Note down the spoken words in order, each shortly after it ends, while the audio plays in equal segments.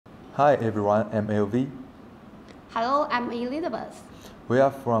Hi everyone, I'm LV. Hello, I'm Elizabeth. We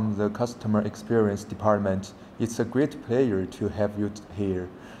are from the Customer Experience Department. It's a great pleasure to have you here.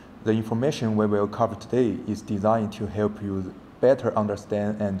 The information we will cover today is designed to help you better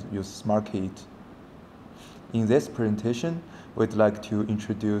understand and use SmartKit. In this presentation, we'd like to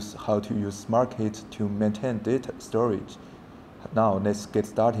introduce how to use SmartKit to maintain data storage. Now let's get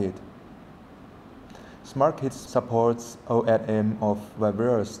started. SmartKit supports OLM of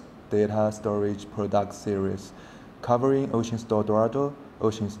various data storage product series, covering OceanStore Dorado,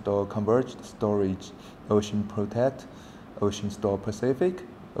 OceanStore Converged Storage, Ocean Protect, OceanStore Pacific,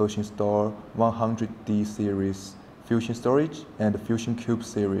 OceanStore 100D series, Fusion Storage, and Fusion Cube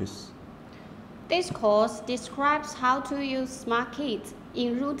series. This course describes how to use SmartKit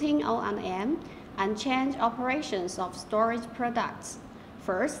in routing O&M and change operations of storage products.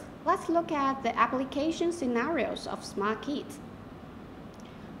 First, let's look at the application scenarios of SmartKit.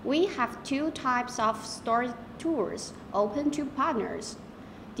 We have two types of storage tools open to partners: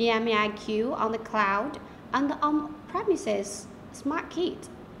 DMEIQ on the cloud and on-premises SmartKit.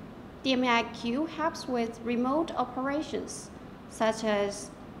 DMEIQ helps with remote operations, such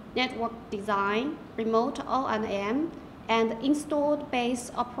as network design, remote O&M, and installed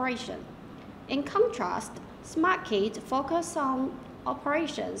base operation. In contrast, SmartKit focuses on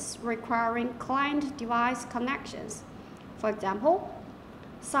operations requiring client device connections. For example,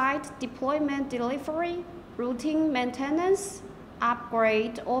 site deployment delivery, routine maintenance,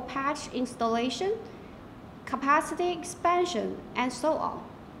 upgrade or patch installation, capacity expansion, and so on.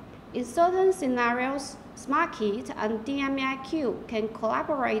 In certain scenarios, SmartKit and DMEIQ can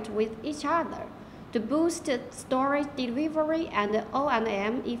collaborate with each other to boost storage delivery and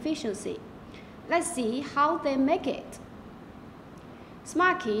O&M efficiency. Let's see how they make it.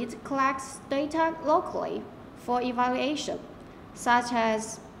 SmartKit collects data locally for evaluation, such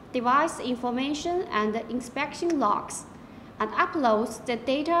as device information and inspection logs, and uploads the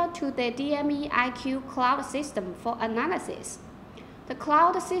data to the DMEIQ cloud system for analysis. The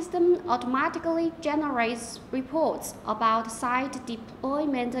cloud system automatically generates reports about site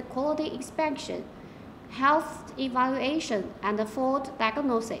deployment quality inspection, health evaluation, and fault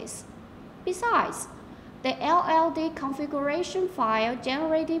diagnosis. Besides, the LLD configuration file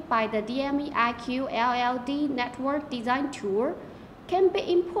generated by the DMEIQ LLD network design tool can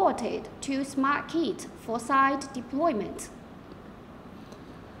be imported to SmartKit for site deployment.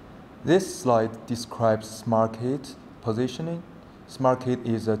 This slide describes SmartKit positioning. SmartKit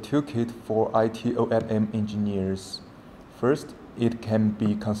is a toolkit for IT O&M engineers. First, it can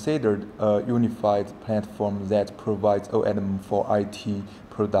be considered a unified platform that provides O&M for IT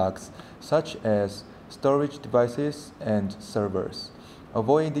products, such as storage devices and servers,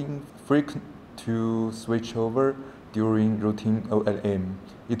 avoiding frequent switchover during routine O&M.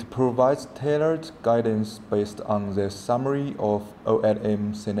 It provides tailored guidance based on the summary of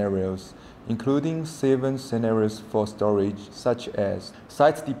O&M scenarios, including 7 scenarios for storage, such as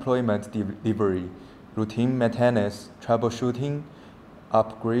site deployment delivery, routine maintenance, troubleshooting,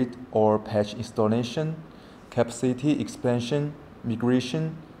 upgrade or patch installation, capacity expansion,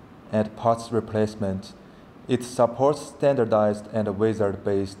 migration, and parts replacement. It supports standardized and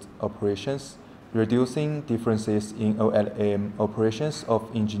wizard-based operations, reducing differences in O&M operations of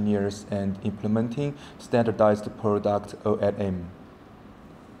engineers and implementing standardized product O&M.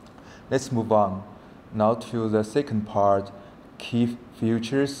 Let's move on now to the second part, key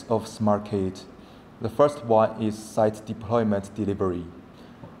features of SmartKit. The first one is site deployment delivery.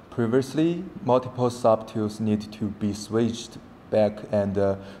 Previously, multiple subtools need to be switched back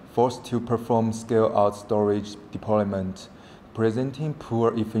and forced to perform scale-out storage deployment, presenting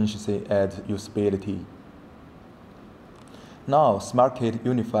poor efficiency and usability. Now, SmartKit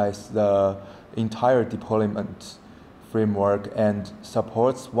unifies the entire deployment framework and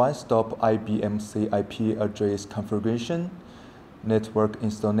supports one-stop IBMC IP address configuration, network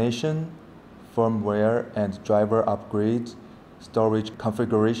installation, firmware and driver upgrade, storage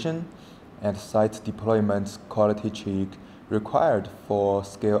configuration, and site deployment quality check required for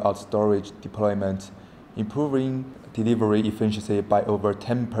scale-out storage deployment, improving delivery efficiency by over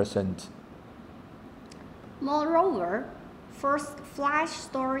 10%. Moreover, for flash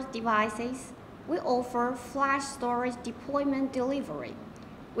storage devices, we offer flash storage deployment delivery,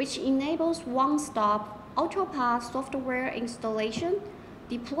 which enables one-stop ultra-fast software installation,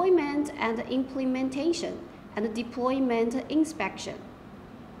 deployment and implementation, and deployment inspection.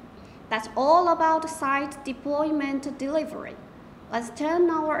 That's all about site deployment delivery. Let's turn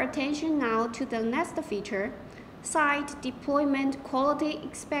our attention now to the next feature, site deployment quality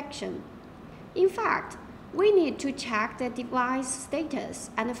inspection. In fact, we need to check the device status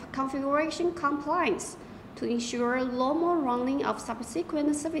and configuration compliance to ensure normal running of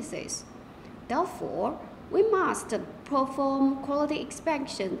subsequent services. Therefore, we must perform quality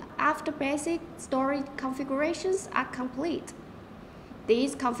inspection after basic storage configurations are complete.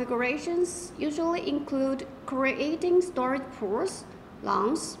 These configurations usually include creating storage pools,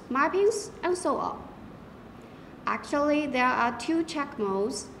 LANs, mappings, and so on. Actually, there are two check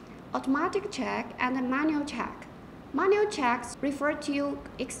modes: automatic check and manual check. Manual checks refer to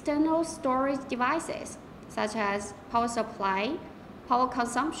external storage devices such as power supply, power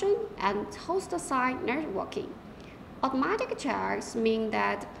consumption, and host-side networking. Automatic checks mean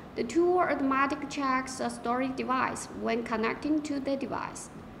that the tool automatically checks a storage device when connecting to the device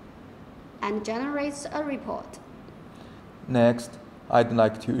and generates a report. Next, I'd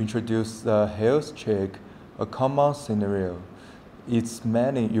like to introduce the health check, a common scenario. It's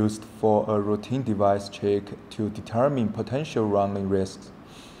mainly used for a routine device check to determine potential running risks.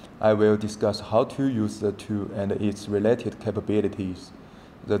 I will discuss how to use the tool and its related capabilities.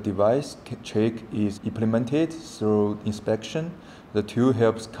 The device check is implemented through inspection. The tool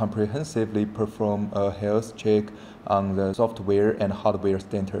helps comprehensively perform a health check on the software and hardware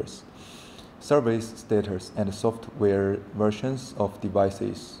status, service status, and software versions of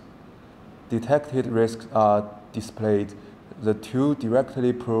devices. Detected risks are displayed. The tool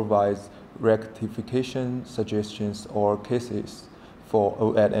directly provides rectification suggestions or cases for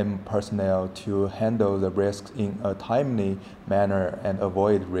O&M personnel to handle the risks in a timely manner and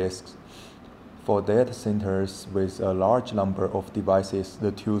avoid risks. For data centers with a large number of devices,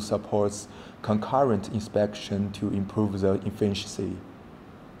 the tool supports concurrent inspection to improve the efficiency.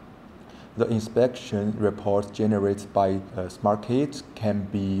 The inspection report generated by SmartKit can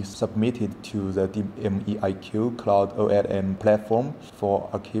be submitted to the MEIQ Cloud O&M platform for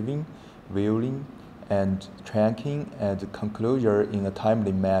archiving, viewing, and tracking and conclusion in a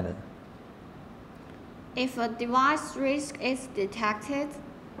timely manner. If a device risk is detected,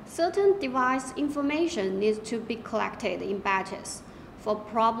 certain device information needs to be collected in batches for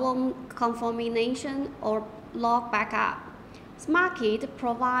problem confirmation or log backup. SmartKit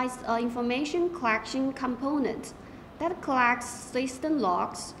provides an information collection component that collects system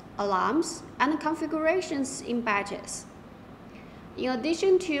logs, alarms, and configurations in batches. In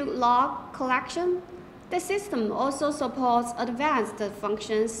addition to log collection, the system also supports advanced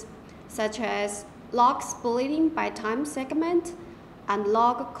functions such as log splitting by time segment and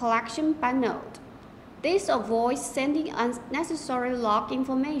log collection by node. This avoids sending unnecessary log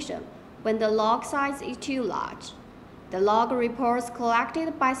information when the log size is too large. The log reports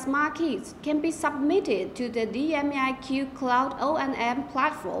collected by SmartKit can be submitted to the MEIQ Cloud O&M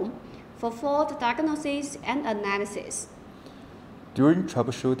platform for fault diagnosis and analysis. During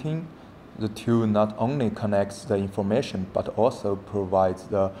troubleshooting, the tool not only connects the information but also provides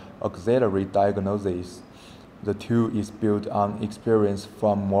the auxiliary diagnosis. The tool is built on experience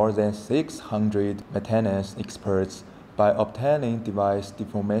from more than 600 maintenance experts. By obtaining device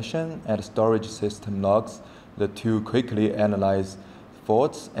information and storage system logs, the tool quickly analyzes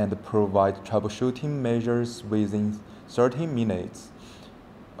faults and provides troubleshooting measures within 30 minutes.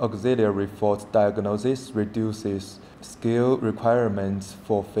 Auxiliary fault diagnosis reduces skill requirements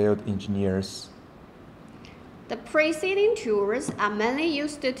for field engineers. The preceding tools are mainly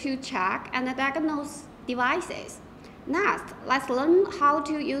used to check and diagnose devices. Next, let's learn how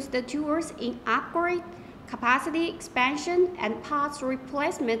to use the tools in upgrade, capacity expansion, and parts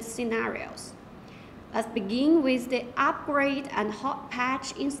replacement scenarios. Let's begin with the upgrade and hot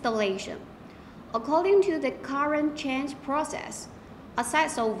patch installation. According to the current change process, a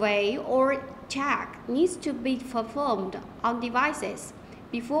site survey or check needs to be performed on devices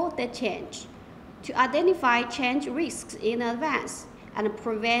before the change to identify change risks in advance and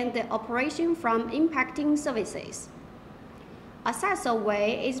prevent the operation from impacting services. A site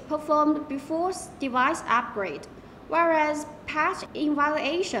survey is performed before device upgrade, whereas patch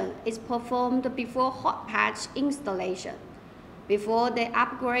evaluation is performed before hot patch installation. Before the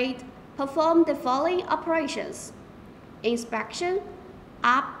upgrade, perform the following operations: inspection,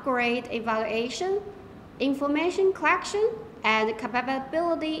 upgrade evaluation, information collection, and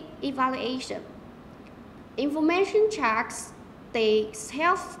capability evaluation. Information checks the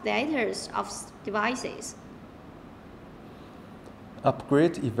health status of devices.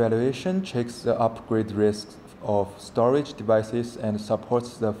 Upgrade evaluation checks the upgrade risks of storage devices and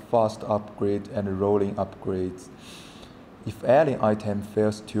supports the fast upgrade and rolling upgrades. If any item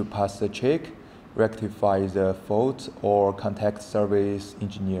fails to pass the check, rectify the fault or contact service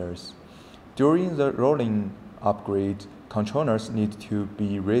engineers. During the rolling upgrade, controllers need to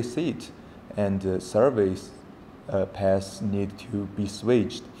be reset and service paths need to be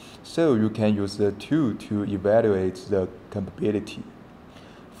switched. So you can use the tool to evaluate the compatibility.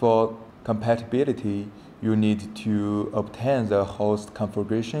 For compatibility, you need to obtain the host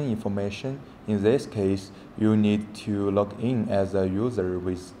configuration information. In this case, you need to log in as a user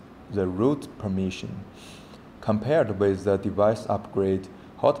with the root permission. Compared with the device upgrade,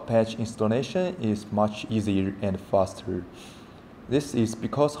 hot patch installation is much easier and faster. This is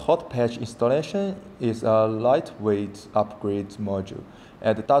because hot patch installation is a lightweight upgrade module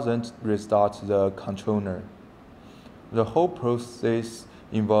and doesn't restart the controller. The whole process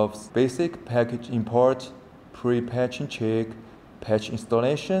involves basic package import, pre-patching check, patch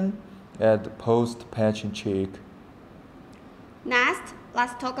installation, and post-patching check. Next,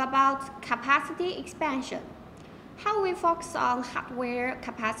 let's talk about capacity expansion. How we focus on hardware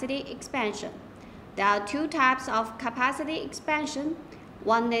capacity expansion. There are two types of capacity expansion.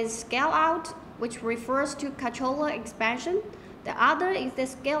 One is scale-out, which refers to controller expansion. The other is the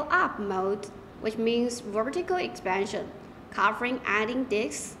scale-up mode, which means vertical expansion, covering adding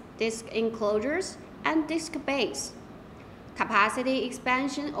disks, disk enclosures, and disk base. Capacity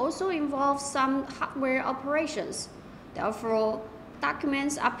expansion also involves some hardware operations. Therefore,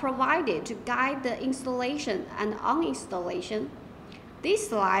 documents are provided to guide the installation and uninstallation. This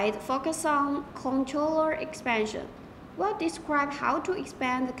slide focuses on controller expansion. We'll describe how to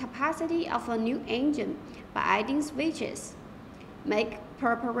expand the capacity of a new engine by adding switches. Make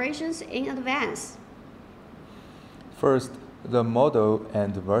preparations in advance. First, the model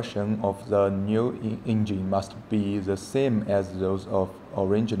and version of the new engine must be the same as those of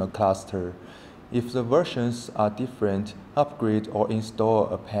original cluster. If the versions are different, upgrade or install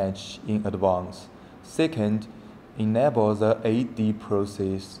a patch in advance. Second, enable the AD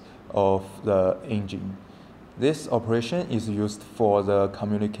process of the engine. This operation is used for the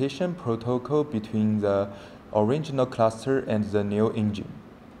communication protocol between the original cluster and the new engine.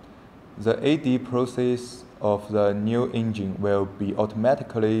 The AD process of the new engine will be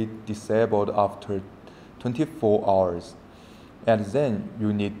automatically disabled after 24 hours, and then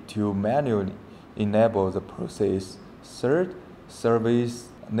you need to manually enable the process. Third, service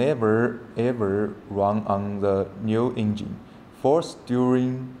never ever run on the new engine. Fourth,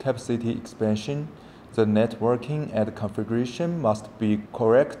 during capacity expansion, the networking and configuration must be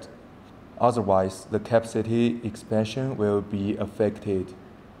correct, otherwise the capacity expansion will be affected.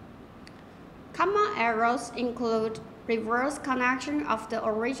 Common errors include reverse connection of the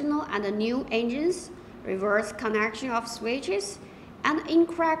original and the new engines, reverse connection of switches, and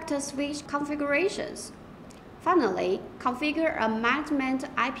incorrect switch configurations. Finally, configure a management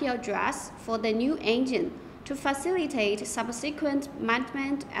IP address for the new engine to facilitate subsequent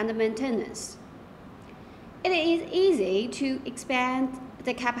management and maintenance. It is easy to expand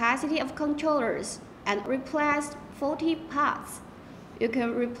the capacity of controllers and replace faulty parts. You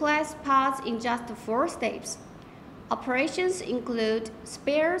can replace parts in just 4 steps. Operations include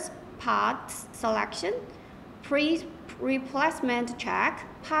spares parts selection, pre-replacement check,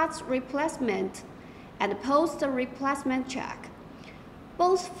 parts replacement, and post-replacement check.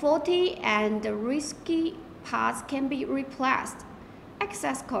 Both faulty and risky parts can be replaced.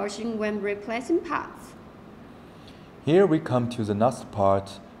 Exercise caution when replacing parts. Here we come to the next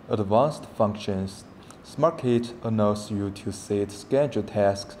part, advanced functions. SmartKit allows you to set scheduled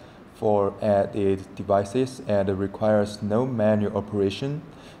tasks for added devices and requires no manual operation.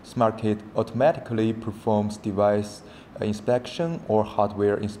 SmartKit automatically performs device inspection or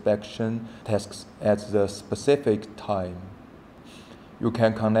hardware inspection tasks at the specific time. You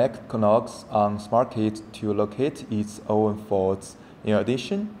can connect logs on SmartKit to locate its own faults. In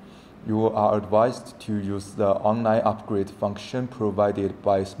addition, you are advised to use the online upgrade function provided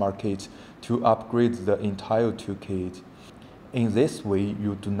by SmartKit to upgrade the entire toolkit. In this way,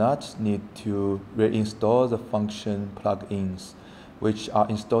 you do not need to reinstall the function plugins, which are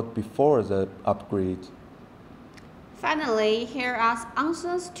installed before the upgrade. Finally, here are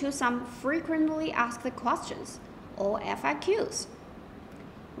answers to some frequently asked questions, or FAQs.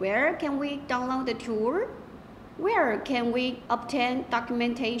 Where can we download the tool? Where can we obtain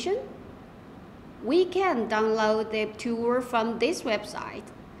documentation? We can download the tool from this website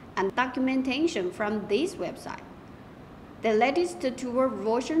and documentation from this website. The latest tool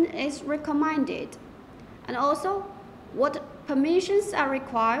version is recommended. And also, what permissions are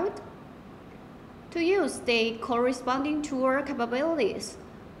required? To use the corresponding tool capabilities,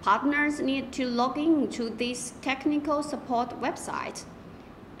 partners need to log in to this technical support website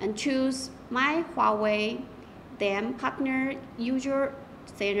and choose My Huawei, then Partner User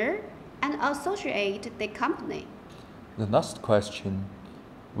Center, and associate the company. The next question,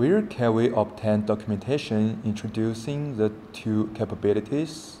 Where can we obtain documentation introducing the two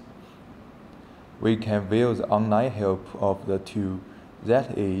capabilities? We can view the online help of the two,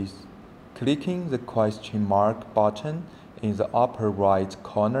 that is, clicking the question mark button in the upper right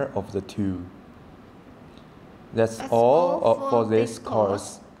corner of the tool. That's all for this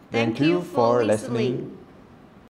course. Thank you for listening.